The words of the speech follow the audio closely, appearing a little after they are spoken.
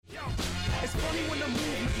It's funny when the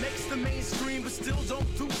movement makes the mainstream, but still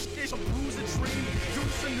don't do shit. A bruise a dream,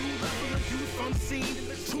 use a new level of youth unseen.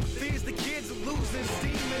 The truth is the kids are losing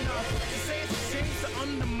steam, and to say it's a shame to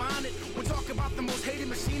undermine it. We're talking about the most hated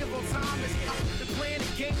machine of all time. It's they're playing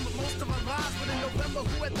a game with most of our lives, but in November,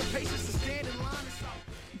 who had the patience to stand in line?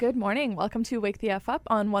 Good morning. Welcome to Wake the F Up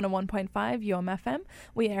on 101.5 UMFM.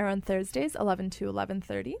 We air on Thursdays, 11 to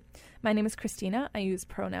 11:30. My name is Christina. I use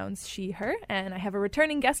pronouns she, her, and I have a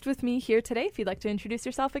returning guest with me here today. If you'd like to introduce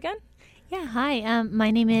yourself again. Yeah, hi. My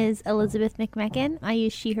name is Elizabeth McMecken. I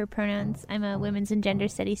use she, her pronouns. I'm a women's and gender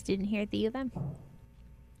studies student here at the U of M.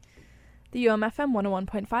 The UMFM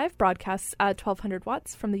 101.5 broadcasts at 1200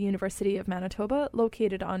 watts from the University of Manitoba,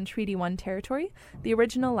 located on Treaty 1 territory, the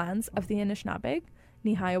original lands of the Anishinaabe,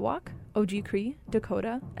 Nihayawak, Oji-Cree,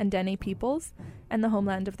 Dakota, and Dene peoples, and the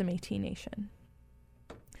homeland of the Métis Nation.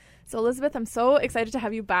 So Elizabeth, I'm so excited to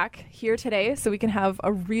have you back here today so we can have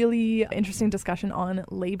a really interesting discussion on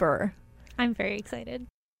labor. I'm very excited.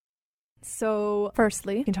 So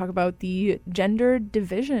firstly, we can talk about the gender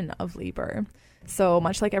division of labor. So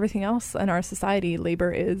much like everything else in our society,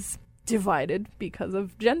 labor is divided because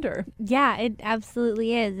of gender. Yeah, it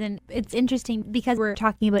absolutely is. And it's interesting because we're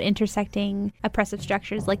talking about intersecting oppressive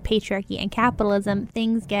structures like patriarchy and capitalism.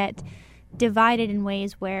 Things get divided in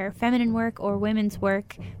ways where feminine work or women's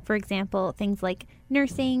work, for example, things like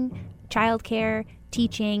nursing, childcare,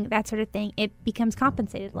 teaching, that sort of thing, it becomes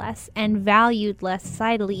compensated less and valued less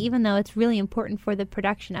societally, even though it's really important for the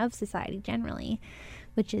production of society generally.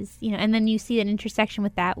 Which is, and then you see an intersection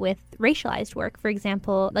with that with racialized work. For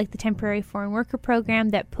example, like the temporary foreign worker program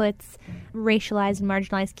that puts racialized and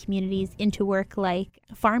marginalized communities into work like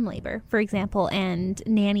farm labor, for example, and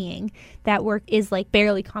nannying. That work is like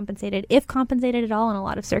barely compensated, if compensated at all in a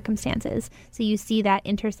lot of circumstances. So you see that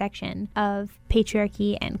intersection of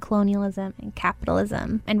patriarchy and colonialism and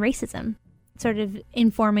capitalism and racism sort of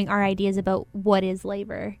informing our ideas about what is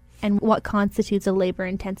labor and what constitutes a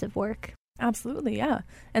labor-intensive work. Absolutely, yeah.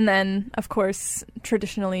 And then, of course,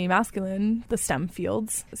 traditionally masculine, the STEM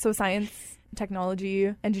fields. So science,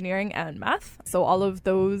 technology, engineering, and math. So all of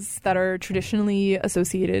those that are traditionally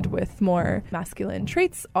associated with more masculine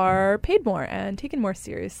traits are paid more and taken more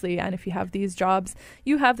seriously. And if you have these jobs,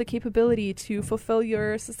 you have the capability to fulfill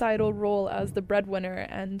your societal role as the breadwinner,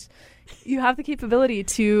 and you have the capability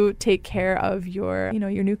to take care of your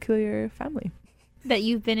nuclear family. That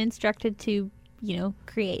you've been instructed to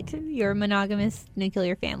create your monogamous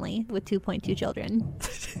nuclear family with 2.2 children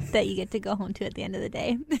that you get to go home to at the end of the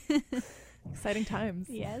day. Exciting times.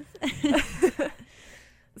 Yes.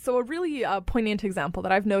 So a really poignant example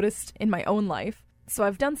that I've noticed in my own life. So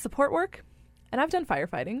I've done support work and I've done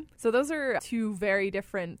firefighting. So those are two very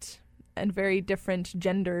different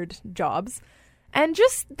gendered jobs. And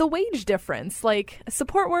just the wage difference, like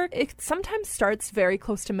support work, it sometimes starts very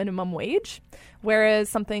close to minimum wage, whereas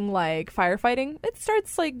something like firefighting, it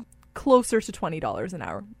starts like closer to $20 an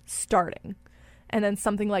hour starting. And then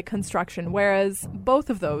something like construction, whereas both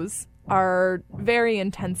of those are very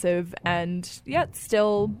intensive and yet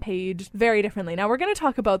still paid very differently. Now, we're going to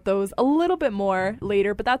talk about those a little bit more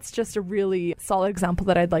later, but that's just a really solid example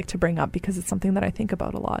that I'd like to bring up because it's something that I think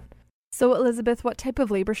about a lot. So, Elizabeth, what type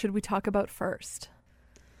of labor should we talk about first?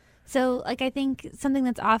 So, I think something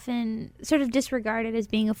that's often sort of disregarded as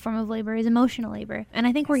being a form of labor is emotional labor. And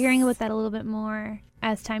I think we're hearing about that a little bit more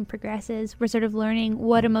as time progresses. We're sort of learning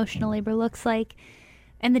what emotional labor looks like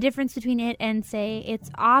and the difference between it and, say,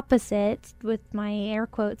 its opposite, with my air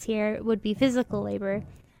quotes here, would be physical labor.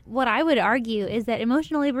 What I would argue is that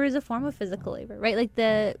emotional labor is a form of physical labor, right? Like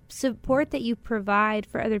the support that you provide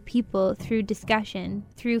for other people through discussion,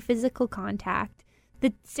 through physical contact,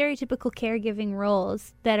 the stereotypical caregiving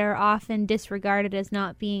roles that are often disregarded as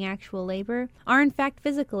not being actual labor are in fact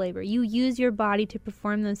physical labor. You use your body to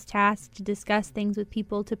perform those tasks, to discuss things with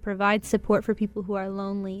people, to provide support for people who are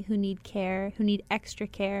lonely, who need care, who need extra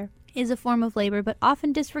care, is a form of labor, but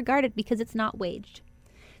often disregarded because it's not waged,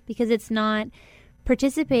 because it's not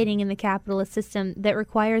participating in the capitalist system that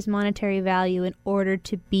requires monetary value in order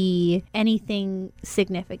to be anything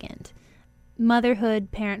significant.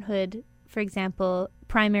 Motherhood, parenthood, for example,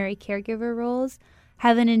 primary caregiver roles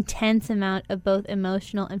have an intense amount of both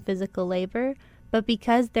emotional and physical labor, but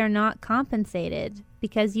because they're not compensated,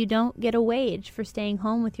 because you don't get a wage for staying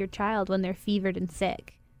home with your child when they're fevered and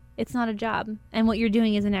sick, it's not a job, and what you're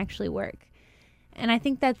doing isn't actually work. And I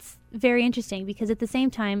think that's very interesting because at the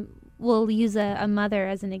same time, we'll use a mother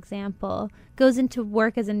as an example, goes into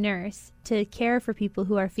work as a nurse to care for people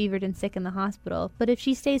who are fevered and sick in the hospital. But if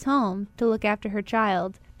she stays home to look after her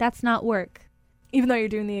child, that's not work. Even though you're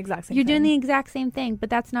doing the exact same You're thing. doing the exact same thing, but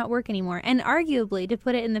that's not work anymore. And arguably, to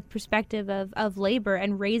put it in the perspective of labor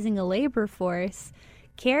and raising a labor force,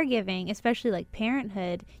 caregiving, especially like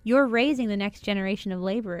parenthood, you're raising the next generation of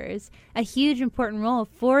laborers. A huge important role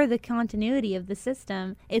for the continuity of the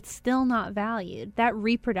system. It's still not valued. That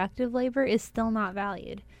reproductive labor is still not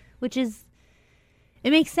valued, which is,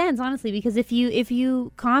 it makes sense, honestly, because if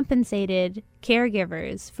you compensated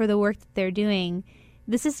caregivers for the work that they're doing,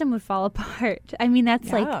 the system would fall apart. I mean,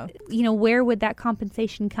 that's like, where would that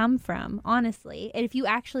compensation come from, honestly? And if you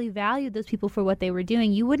actually valued those people for what they were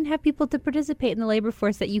doing, you wouldn't have people to participate in the labor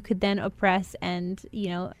force that you could then oppress and,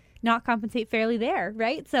 not compensate fairly there,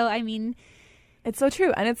 right? So, I mean, it's so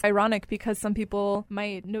true. And it's ironic because some people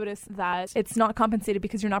might notice that it's not compensated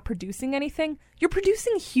because you're not producing anything. You're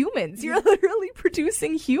producing humans. You're literally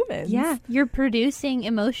producing humans. Yeah, you're producing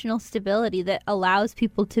emotional stability that allows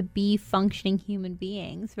people to be functioning human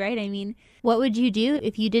beings, right? I mean, what would you do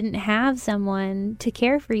if you didn't have someone to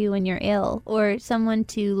care for you when you're ill, or someone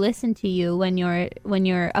to listen to you when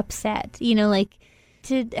you're upset?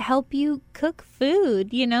 To help you cook food,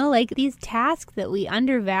 these tasks that we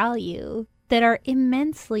undervalue that are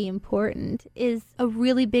immensely important is a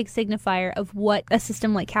really big signifier of what a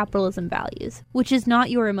system like capitalism values, which is not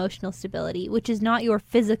your emotional stability, which is not your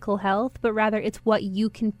physical health, but rather it's what you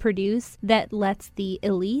can produce that lets the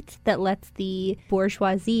elite, that lets the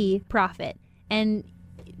bourgeoisie profit. And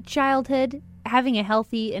childhood, having a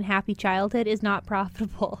healthy and happy childhood is not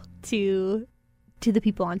profitable to the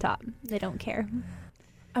people on top. They don't care.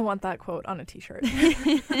 I want that quote on a t-shirt.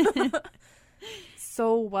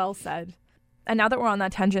 So well said. And now that we're on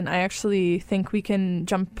that tangent, I actually think we can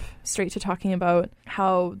jump straight to talking about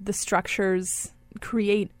how the structures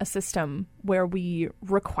create a system where we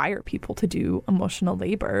require people to do emotional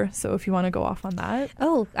labor. So if you want to go off on that.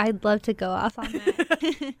 Oh, I'd love to go off on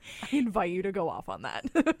that. I invite you to go off on that.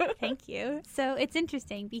 Thank you. So it's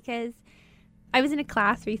interesting because I was in a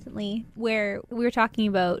class recently where we were talking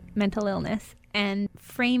about mental illness and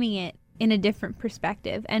framing it in a different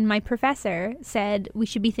perspective. And my professor said we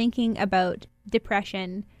should be thinking about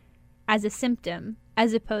depression as a symptom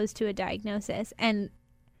as opposed to a diagnosis. And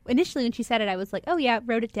initially when she said it, I was like, oh yeah,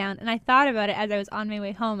 wrote it down. And I thought about it as I was on my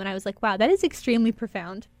way home, and I was like, wow, that is extremely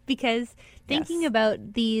profound, because thinking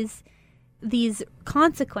about these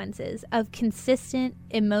consequences of consistent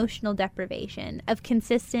emotional deprivation, of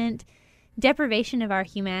consistent deprivation of our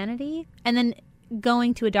humanity, and then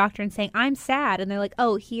going to a doctor and saying, I'm sad, and they're like,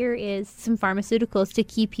 oh, here is some pharmaceuticals to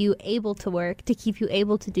keep you able to work, to keep you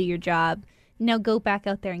able to do your job. Now go back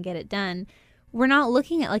out there and get it done. We're not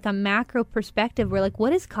looking at like a macro perspective. We're like,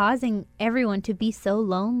 what is causing everyone to be so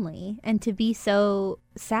lonely and to be so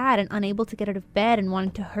sad and unable to get out of bed and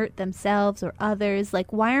wanting to hurt themselves or others?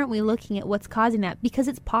 Like, why aren't we looking at what's causing that? Because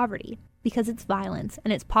it's poverty, because it's violence,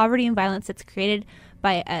 and it's poverty and violence that's created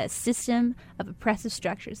by a system of oppressive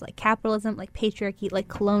structures like capitalism, like patriarchy, like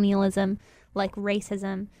colonialism, like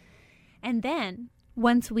racism. And then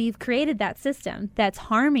once we've created that system that's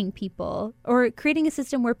harming people, or creating a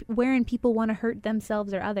system wherein people want to hurt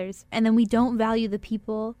themselves or others, and then we don't value the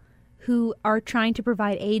people who are trying to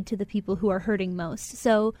provide aid to the people who are hurting most.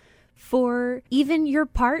 So for even your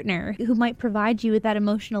partner who might provide you with that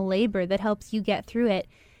emotional labor that helps you get through it,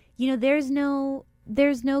 there's no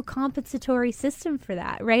compensatory system for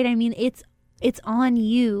that, right? I mean, it's on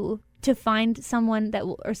you to find someone that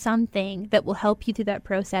will, or something that will help you through that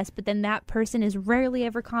process, but then that person is rarely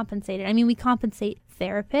ever compensated. I mean, we compensate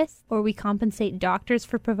therapists or we compensate doctors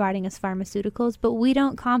for providing us pharmaceuticals, but we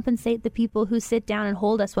don't compensate the people who sit down and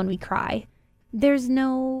hold us when we cry. There's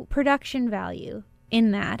no production value in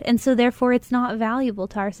that, and so therefore it's not valuable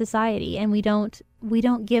to our society, and we don't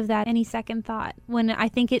give that any second thought, when I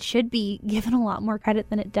think it should be given a lot more credit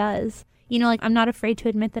than it does. I'm not afraid to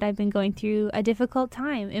admit that I've been going through a difficult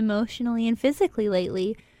time emotionally and physically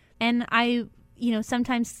lately, and I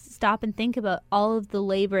sometimes stop and think about all of the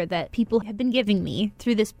labor that people have been giving me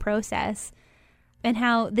through this process, and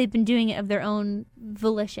how they've been doing it of their own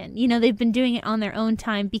volition. They've been doing it on their own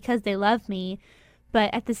time because they love me,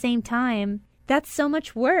 but at the same time, that's so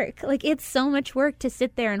much work. Like, it's so much work to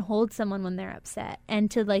sit there and hold someone when they're upset, and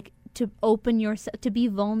to open yourself, to be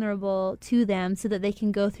vulnerable to them so that they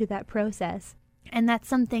can go through that process. And that's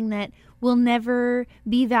something that will never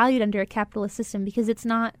be valued under a capitalist system, because it's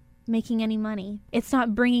not making any money. It's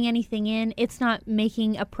not bringing anything in. It's not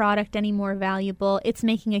making a product any more valuable. It's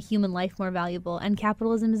making a human life more valuable. And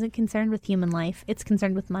capitalism isn't concerned with human life. It's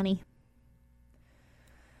concerned with money.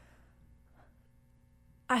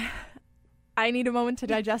 I need a moment to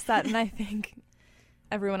digest that, and I think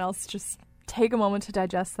everyone else just take a moment to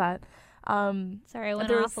digest that. Sorry, I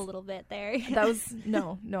went off a little bit there. That was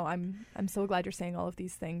no. I'm so glad you're saying all of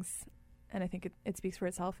these things, and I think it speaks for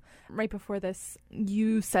itself. Right before this,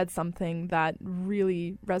 you said something that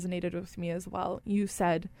really resonated with me as well. You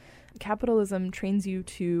said capitalism trains you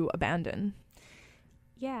to abandon.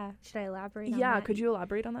 Yeah. Should I elaborate on that? Yeah, could you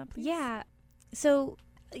elaborate on that, please? Yeah. So,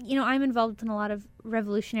 I'm involved in a lot of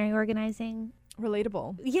revolutionary organizing.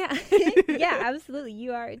 Relatable. Yeah. Yeah, absolutely.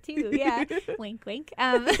 You are too. Yeah. Wink, wink.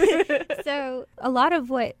 So a lot of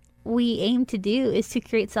what we aim to do is to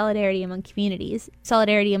create solidarity among communities,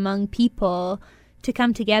 solidarity among people to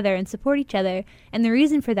come together and support each other. And the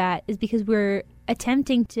reason for that is because we're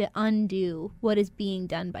attempting to undo what is being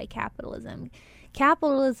done by capitalism.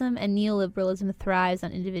 Capitalism and neoliberalism thrives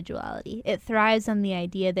on individuality. It thrives on the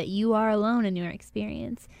idea that you are alone in your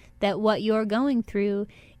experience, that what you're going through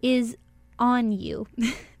is on you,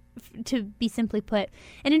 to be simply put.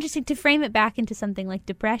 And interesting to frame it back into something like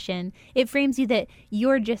depression, it frames you that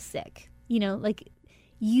you're just sick. Like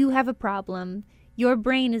you have a problem, your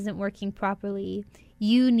brain isn't working properly,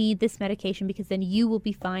 you need this medication because then you will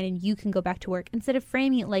be fine and you can go back to work. Instead of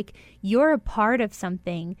framing it like you're a part of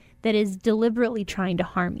something that is deliberately trying to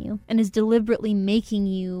harm you and is deliberately making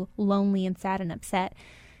you lonely and sad and upset.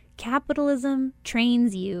 Capitalism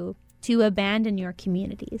trains you to abandon your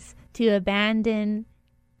communities, to abandon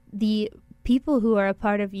the people who are a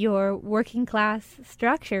part of your working class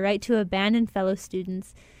structure, right? To abandon fellow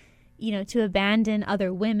students, to abandon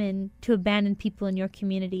other women, to abandon people in your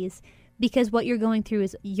communities, because what you're going through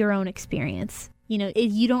is your own experience.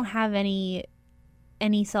 You don't have any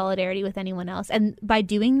solidarity with anyone else. And by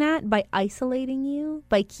doing that, by isolating you,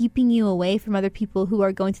 by keeping you away from other people who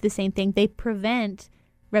are going through the same thing, they prevent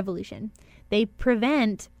revolution. They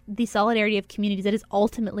prevent the solidarity of communities that is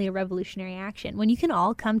ultimately a revolutionary action. When you can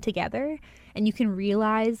all come together and you can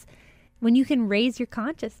realize, when you can raise your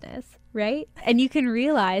consciousness, right? And you can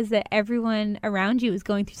realize that everyone around you is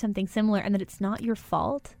going through something similar and that it's not your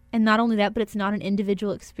fault. And not only that, but it's not an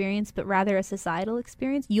individual experience, but rather a societal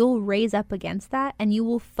experience. You'll raise up against that and you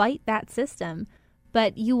will fight that system.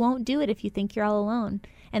 But you won't do it if you think you're all alone.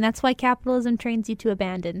 And that's why capitalism trains you to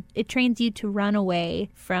abandon. It trains you to run away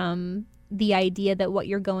from the idea that what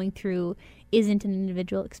you're going through isn't an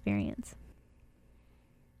individual experience.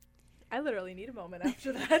 I literally need a moment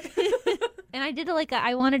after that. And I did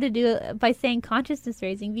I wanted to do it by saying consciousness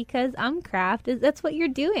raising because UMCRAFT, that's what you're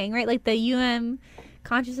doing, right? Like the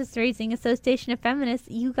Consciousness Raising Association of Feminists,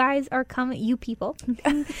 you guys are coming, you people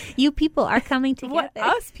are coming together. What,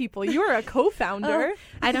 us people? You're a co-founder. Oh,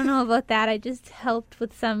 I don't know about that. I just helped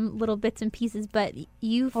with some little bits and pieces, but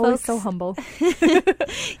you folks... Always so humble.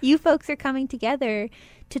 You folks are coming together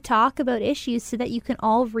to talk about issues so that you can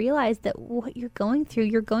all realize that what you're going through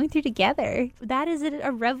together. That is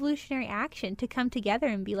a revolutionary action, to come together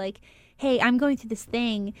and be like, hey, I'm going through this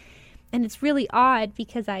thing, and it's really odd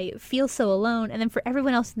because I feel so alone. And then for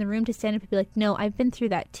everyone else in the room to stand up and be like, no, I've been through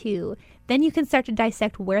that too. Then you can start to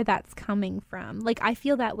dissect where that's coming from. Like, I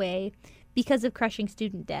feel that way because of crushing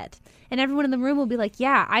student debt. And everyone in the room will be like,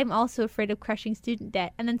 yeah, I'm also afraid of crushing student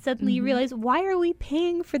debt. And then suddenly you realize, why are we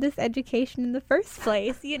paying for this education in the first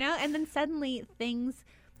place? And then suddenly things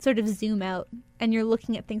sort of zoom out and you're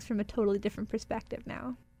looking at things from a totally different perspective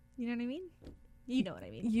now. You know what I mean? You know what I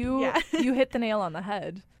mean. You hit the nail on the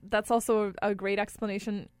head. That's also a great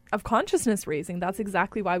explanation of consciousness raising. That's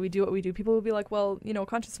exactly why we do what we do. People will be like, well,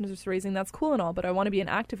 consciousness raising, that's cool and all, but I want to be an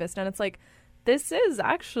activist. And it's like, this is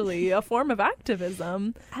actually a form of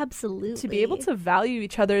activism. Absolutely. To be able to value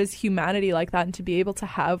each other's humanity like that and to be able to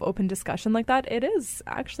have open discussion like that, it is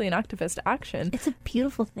actually an activist action. It's a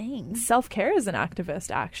beautiful thing. Self-care is an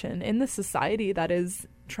activist action in the society that is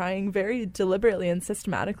trying very deliberately and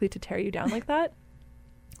systematically to tear you down like that.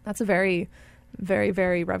 That's a very, very,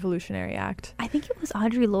 very revolutionary act. I think it was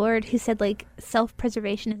Audre Lorde who said,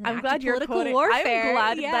 self-preservation is an act of political warfare. I'm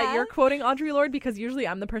glad that you're quoting Audre Lorde, because usually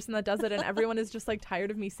I'm the person that does it and everyone is just tired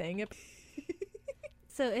of me saying it.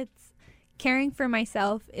 So it's caring for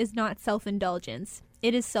myself is not self-indulgence.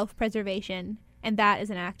 It is self-preservation, and that is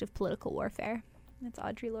an act of political warfare. That's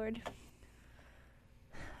Audre Lorde.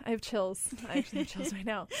 I have chills. I actually have chills right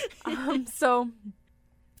now. So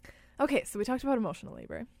we talked about emotional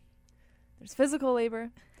labor. There's physical labor.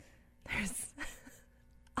 There's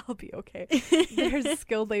I'll be okay. There's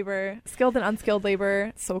skilled labor, skilled and unskilled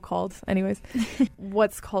labor, so-called. Anyways,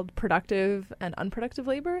 what's called productive and unproductive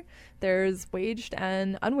labor. There's waged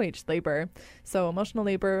and unwaged labor. So emotional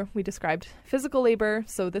labor, we described physical labor.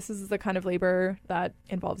 So this is the kind of labor that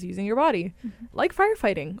involves using your body, like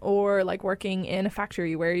firefighting or like working in a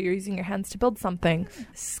factory where you're using your hands to build something.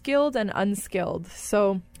 Skilled and unskilled.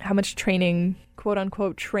 So how much training, quote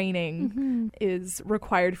unquote training, is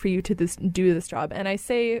required for you to do this job. And I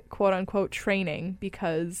say quote unquote training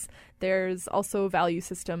because there's also value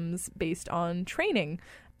systems based on training.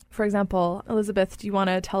 For example, Elizabeth, do you want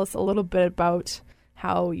to tell us a little bit about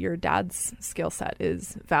how your dad's skill set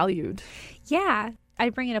is valued? Yeah, I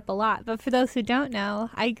bring it up a lot. But for those who don't know,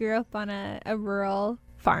 I grew up on a rural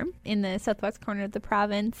farm in the southwest corner of the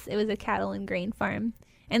province. It was a cattle and grain farm.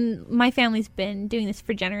 And my family's been doing this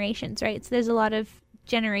for generations, right? So there's a lot of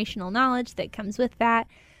generational knowledge that comes with that.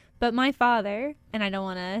 But my father, and I don't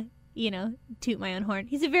want to, toot my own horn,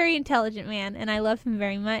 he's a very intelligent man, and I love him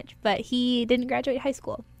very much, but he didn't graduate high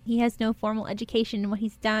school. He has no formal education in what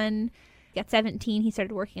he's done. At 17, he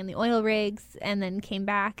started working on the oil rigs and then came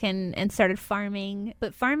back and started farming.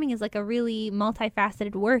 But farming is like a really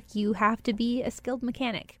multifaceted work. You have to be a skilled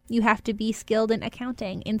mechanic. You have to be skilled in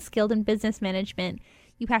accounting and skilled in business management.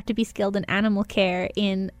 You have to be skilled in animal care,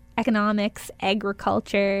 in economics,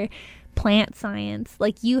 agriculture, plant science.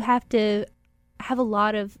 Like, you have to have a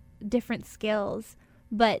lot of different skills.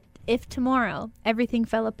 But if tomorrow everything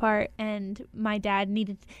fell apart and if my dad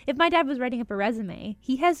was writing up a resume,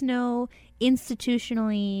 he has no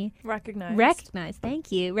institutionally recognized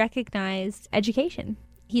education.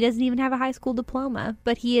 He doesn't even have a high school diploma,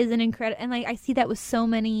 but he is an incredible, and I see that with so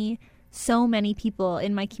many people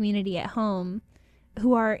in my community at home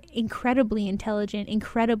who are incredibly intelligent,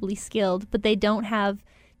 incredibly skilled, but they don't have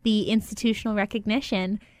the institutional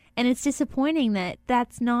recognition. And it's disappointing that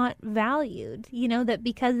that's not valued, that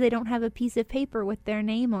because they don't have a piece of paper with their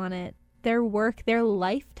name on it, their work, their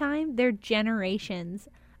lifetime, their generations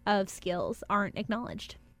of skills aren't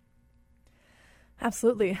acknowledged.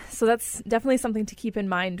 Absolutely. So that's definitely something to keep in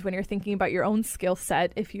mind when you're thinking about your own skill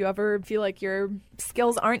set. If you ever feel like your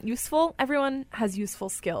skills aren't useful, everyone has useful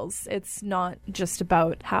skills. It's not just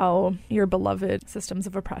about how your beloved systems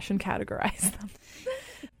of oppression categorize them.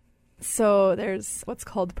 So there's what's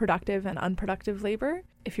called productive and unproductive labor.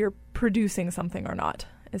 If you're producing something or not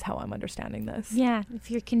is how I'm understanding this. Yeah, if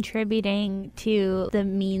you're contributing to the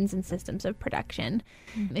means and systems of production,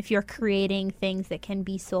 if you're creating things that can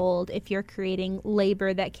be sold, if you're creating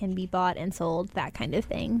labor that can be bought and sold, that kind of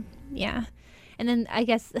thing. Yeah. And then I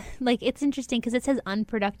guess, it's interesting because it says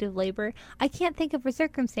unproductive labor. I can't think of a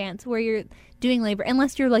circumstance where you're doing labor,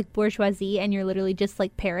 unless you're bourgeoisie and you're literally just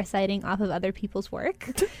parasiting off of other people's work.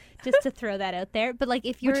 Just to throw that out there. But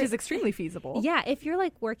if you're... Which is extremely feasible. Yeah, if you're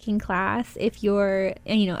working class, if you're,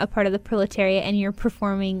 a part of the proletariat and you're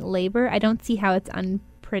performing labor, I don't see how it's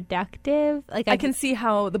unproductive. I can see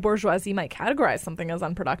how the bourgeoisie might categorize something as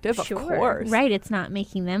unproductive, sure. Of course. Right, it's not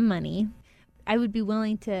making them money. I would be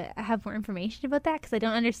willing to have more information about that because I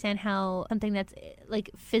don't understand how something that's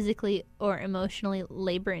physically or emotionally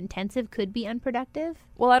labor intensive could be unproductive.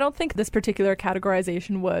 Well, I don't think this particular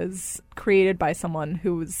categorization was created by someone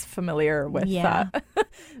who was familiar with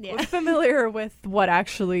familiar with what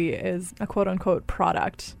actually is a quote unquote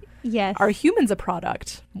product. Yes. Are humans a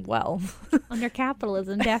product? Well, under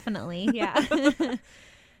capitalism, definitely. Yeah.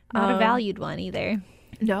 Not a valued one either.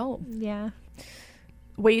 No. Yeah.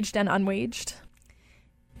 Waged and unwaged.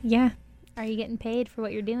 Yeah. Are you getting paid for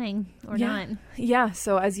what you're doing or not? Yeah.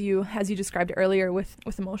 So as you described earlier with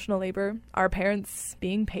emotional labor, are parents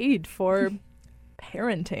being paid for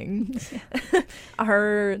parenting?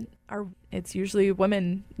 It's usually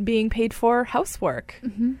women being paid for housework.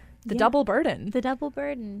 Mm-hmm. The double burden. The double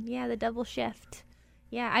burden. Yeah, the double shift.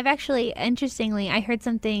 Yeah, I've actually, interestingly, I heard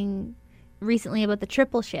something recently about the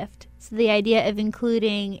triple shift. So the idea of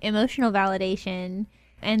including emotional validation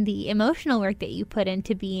and the emotional work that you put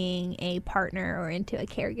into being a partner or into a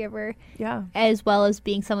caregiver, as well as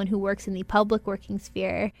being someone who works in the public working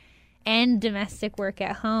sphere and domestic work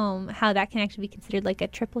at home, how that can actually be considered a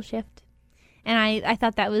triple shift. And I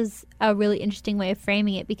thought that was a really interesting way of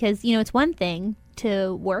framing it because, it's one thing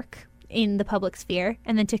to work in the public sphere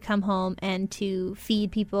and then to come home and to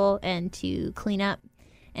feed people and to clean up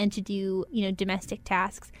and to do, domestic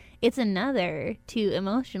tasks. It's another to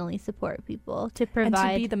emotionally support people, to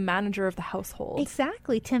provide... And to be the manager of the household.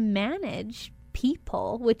 Exactly, to manage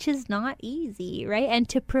people, which is not easy, right? And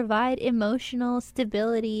to provide emotional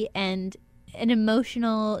stability and an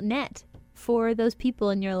emotional net for those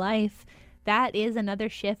people in your life. That is another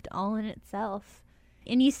shift all in itself.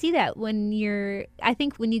 And you see that when you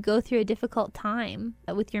go through a difficult time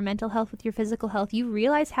with your mental health, with your physical health, you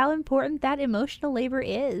realize how important that emotional labor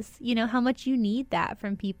is, how much you need that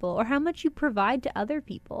from people or how much you provide to other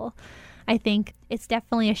people. I think it's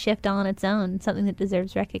definitely a shift all on its own, something that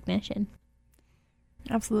deserves recognition.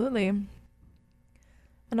 Absolutely.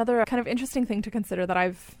 Another kind of interesting thing to consider that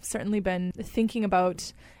I've certainly been thinking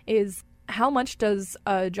about is how much does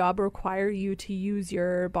a job require you to use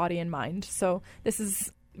your body and mind? So this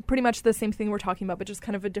is pretty much the same thing we're talking about, but just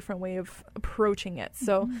kind of a different way of approaching it.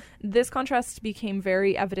 So this contrast became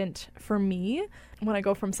very evident for me when I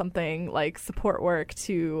go from something like support work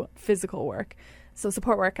to physical work. So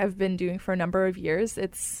support work I've been doing for a number of years.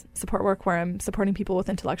 It's support work where I'm supporting people with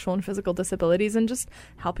intellectual and physical disabilities and just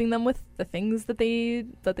helping them with the things that they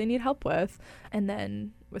need help with. And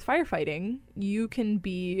then with firefighting, you can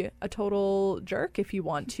be a total jerk if you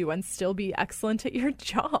want to and still be excellent at your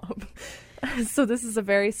job. So this is a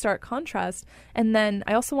very stark contrast. And then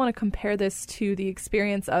I also want to compare this to the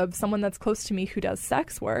experience of someone that's close to me who does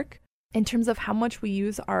sex work in terms of how much we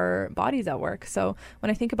use our bodies at work. So when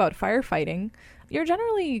I think about firefighting, you're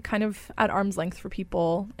generally kind of at arm's length for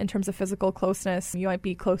people in terms of physical closeness. You might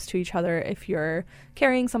be close to each other if you're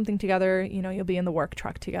carrying something together, you know, you'll be in the work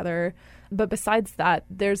truck together. But besides that,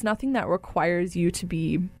 there's nothing that requires you to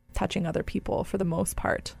be touching other people for the most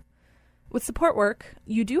part. With support work,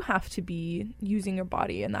 you do have to be using your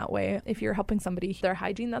body in that way. If you're helping somebody, their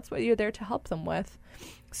hygiene, that's what you're there to help them with.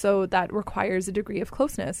 So that requires a degree of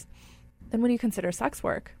closeness. Then when you consider sex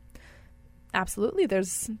work, absolutely,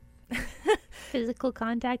 there's... Physical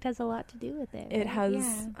contact has a lot to do with it. It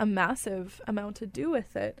has a massive amount to do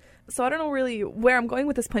with it. So I don't know really where I'm going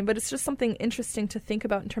with this point, but it's just something interesting to think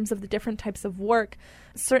about in terms of the different types of work.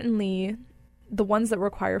 Certainly, the ones that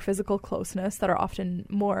require physical closeness, that are often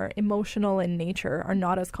more emotional in nature, are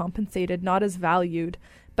not as compensated, not as valued.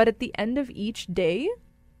 But at the end of each day,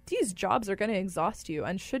 these jobs are going to exhaust you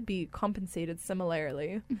and should be compensated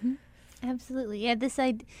similarly. Mm-hmm. Absolutely. Yeah,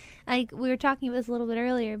 we were talking about this a little bit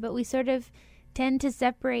earlier, but we sort of tend to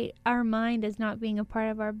separate our mind as not being a part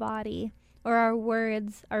of our body, or our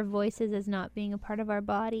words, our voices as not being a part of our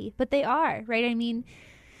body. But they are, right? I mean,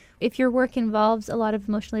 if your work involves a lot of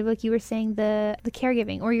emotional labor, like you were saying, the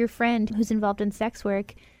caregiving, or your friend who's involved in sex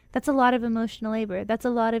work, that's a lot of emotional labor. That's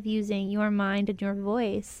a lot of using your mind and your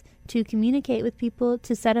voice to communicate with people,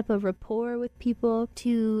 to set up a rapport with people,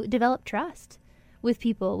 to develop trust with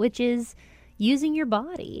people, which is using your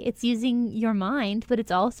body. It's using your mind, but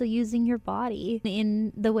it's also using your body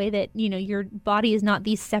in the way that, you know, your body is not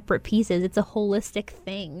these separate pieces. It's a holistic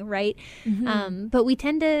thing, right? Mm-hmm. But we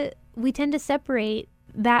tend to separate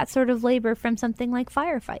that sort of labor from something like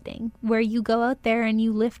firefighting, where you go out there and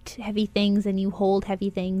you lift heavy things and you hold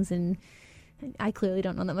heavy things. And I clearly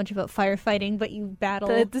don't know that much about firefighting, but you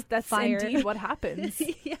battle that's fire. Indeed what happens.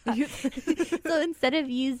 So instead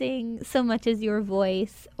of using so much as your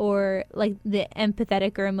voice or like the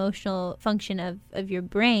empathetic or emotional function of your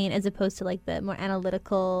brain, as opposed to like the more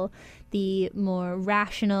analytical, the more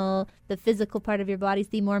rational, the physical part of your body's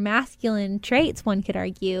the more masculine traits, one could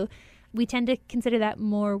argue, we tend to consider that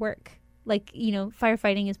more work. Like, you know,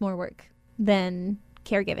 firefighting is more work than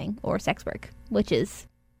caregiving or sex work, which is,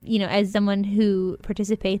 you know, as someone who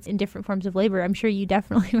participates in different forms of labor, I'm sure you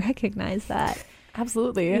definitely recognize that.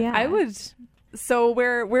 Absolutely. Yeah. I would. So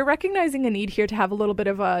we're recognizing a need here to have a little bit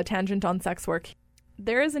of a tangent on sex work.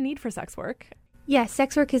 There is a need for sex work. Yeah,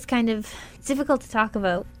 sex work is kind of difficult to talk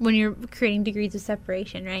about when you're creating degrees of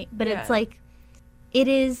separation, right? But it's like, it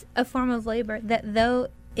is a form of labor that, though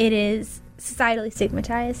it is societally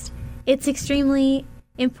stigmatized, it's extremely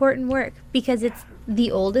important work because it's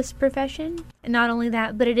the oldest profession. And not only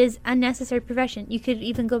that, but it is a necessary profession. You could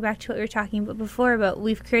even go back to what we were talking about before, about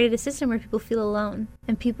we've created a system where people feel alone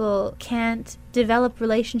and people can't develop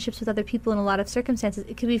relationships with other people in a lot of circumstances.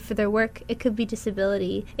 It could be for their work, it could be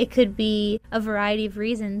disability, it could be a variety of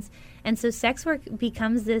reasons. And so sex work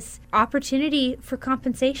becomes this opportunity for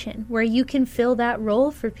compensation where you can fill that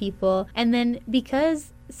role for people. And then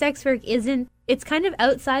because sex work it's kind of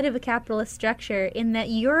outside of a capitalist structure in that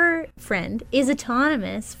your friend is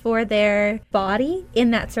autonomous for their body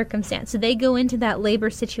in that circumstance. So they go into that labor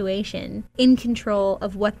situation in control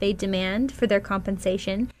of what they demand for their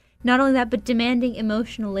compensation. Not only that, but demanding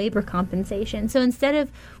emotional labor compensation. So instead of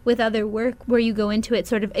with other work where you go into it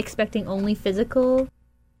sort of expecting only physical,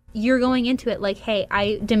 you're going into it like, hey,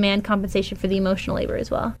 I demand compensation for the emotional labor as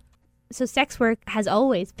well. So sex work has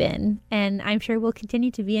always been, and I'm sure will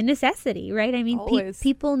continue to be, a necessity, right? I mean,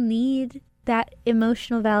 people need that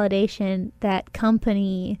emotional validation, that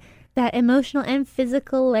company, that emotional and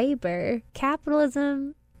physical labor.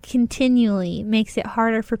 Capitalism continually makes it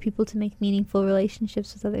harder for people to make meaningful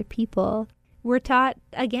relationships with other people. We're taught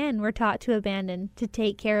to abandon, to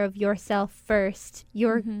take care of yourself first.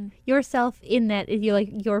 Yourself in that is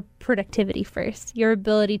your productivity first, your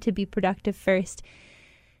ability to be productive first.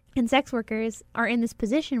 And sex workers are in this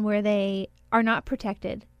position where they are not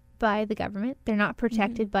protected by the government. They're not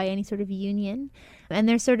protected by any sort of union. And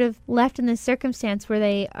they're sort of left in this circumstance where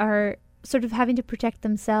they are sort of having to protect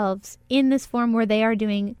themselves in this form where they are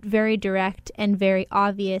doing very direct and very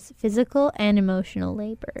obvious physical and emotional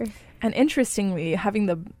labor. And interestingly, having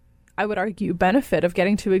the, I would argue, benefit of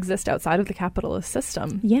getting to exist outside of the capitalist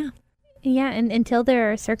system. Yeah. Yeah, and until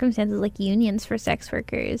there are circumstances like unions for sex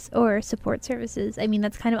workers or support services, I mean,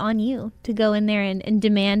 that's kind of on you to go in there and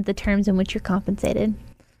demand the terms in which you're compensated.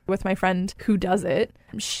 With my friend who does it,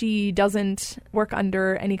 she doesn't work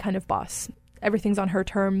under any kind of boss. Everything's on her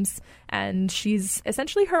terms, and she's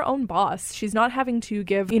essentially her own boss. She's not having to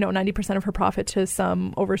give, 90% of her profit to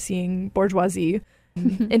some overseeing bourgeoisie.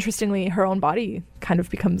 Interestingly, her own body kind of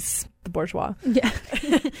becomes the bourgeois. Yeah.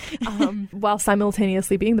 While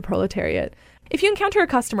simultaneously being the proletariat. If you encounter a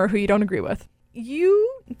customer who you don't agree with, you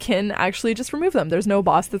can actually just remove them. There's no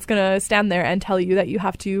boss that's going to stand there and tell you that you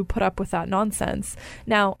have to put up with that nonsense.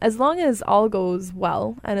 Now, as long as all goes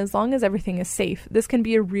well and as long as everything is safe, this can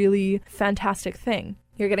be a really fantastic thing.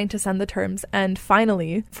 You're getting to send the terms. And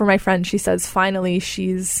finally, for my friend, she says finally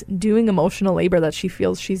she's doing emotional labor that she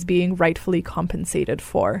feels she's being rightfully compensated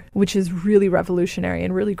for, which is really revolutionary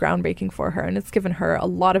and really groundbreaking for her. And it's given her a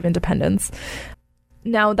lot of independence.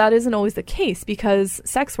 Now, that isn't always the case because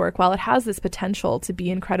sex work, while it has this potential to be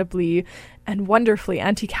incredibly and wonderfully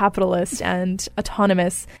anti-capitalist and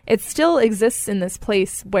autonomous, it still exists in this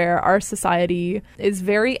place where our society is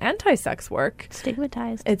very anti-sex work.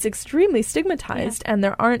 Stigmatized. It's extremely stigmatized, and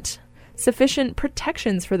there aren't sufficient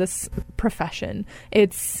protections for this profession.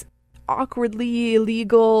 It's awkwardly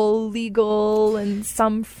legal in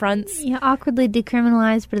some fronts. Yeah, awkwardly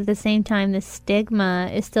decriminalized, but at the same time, the stigma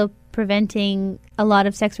is still preventing a lot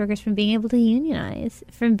of sex workers from being able to unionize,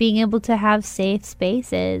 from being able to have safe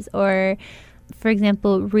spaces, or, for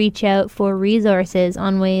example, reach out for resources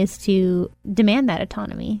on ways to demand that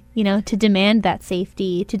autonomy, to demand that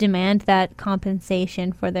safety, to demand that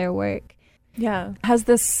compensation for their work. Yeah. Has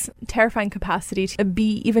this terrifying capacity to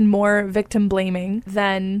be even more victim blaming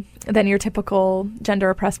than your typical gender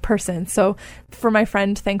oppressed person. So for my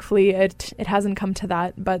friend, thankfully, it hasn't come to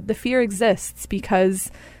that, but the fear exists because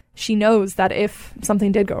she knows that if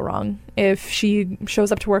something did go wrong, if she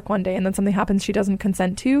shows up to work one day and then something happens she doesn't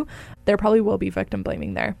consent to, there probably will be victim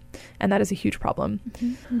blaming there. And that is a huge problem.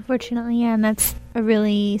 Mm-hmm. Unfortunately, yeah, and that's a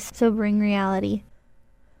really sobering reality.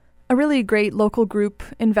 A really great local group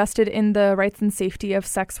invested in the rights and safety of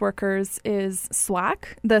sex workers is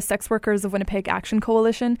SWAC, the Sex Workers of Winnipeg Action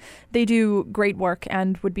Coalition. They do great work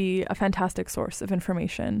and would be a fantastic source of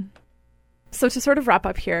information. So to sort of wrap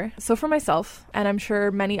up here, so for myself, and I'm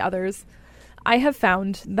sure many others, I have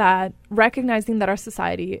found that recognizing that our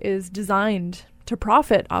society is designed to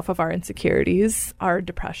profit off of our insecurities, our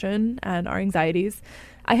depression, and our anxieties,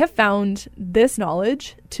 I have found this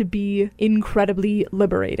knowledge to be incredibly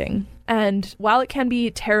liberating. And while it can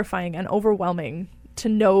be terrifying and overwhelming to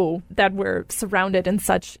know that we're surrounded in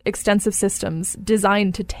such extensive systems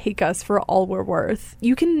designed to take us for all we're worth,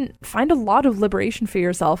 you can find a lot of liberation for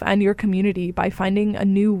yourself and your community by finding a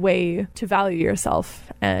new way to value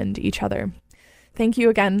yourself and each other. Thank you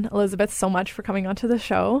again, Elizabeth, so much for coming onto the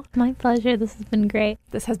show. My pleasure. This has been great.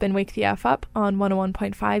 This has been Wake the F Up on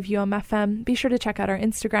 101.5 UMFM. Be sure to check out our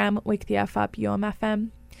Instagram, Wake the F Up UMFM.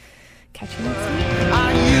 Catch you next week.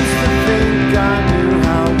 I used to think I knew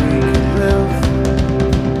how we could live,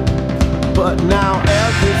 but now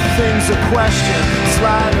everything's a question.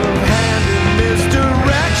 Slide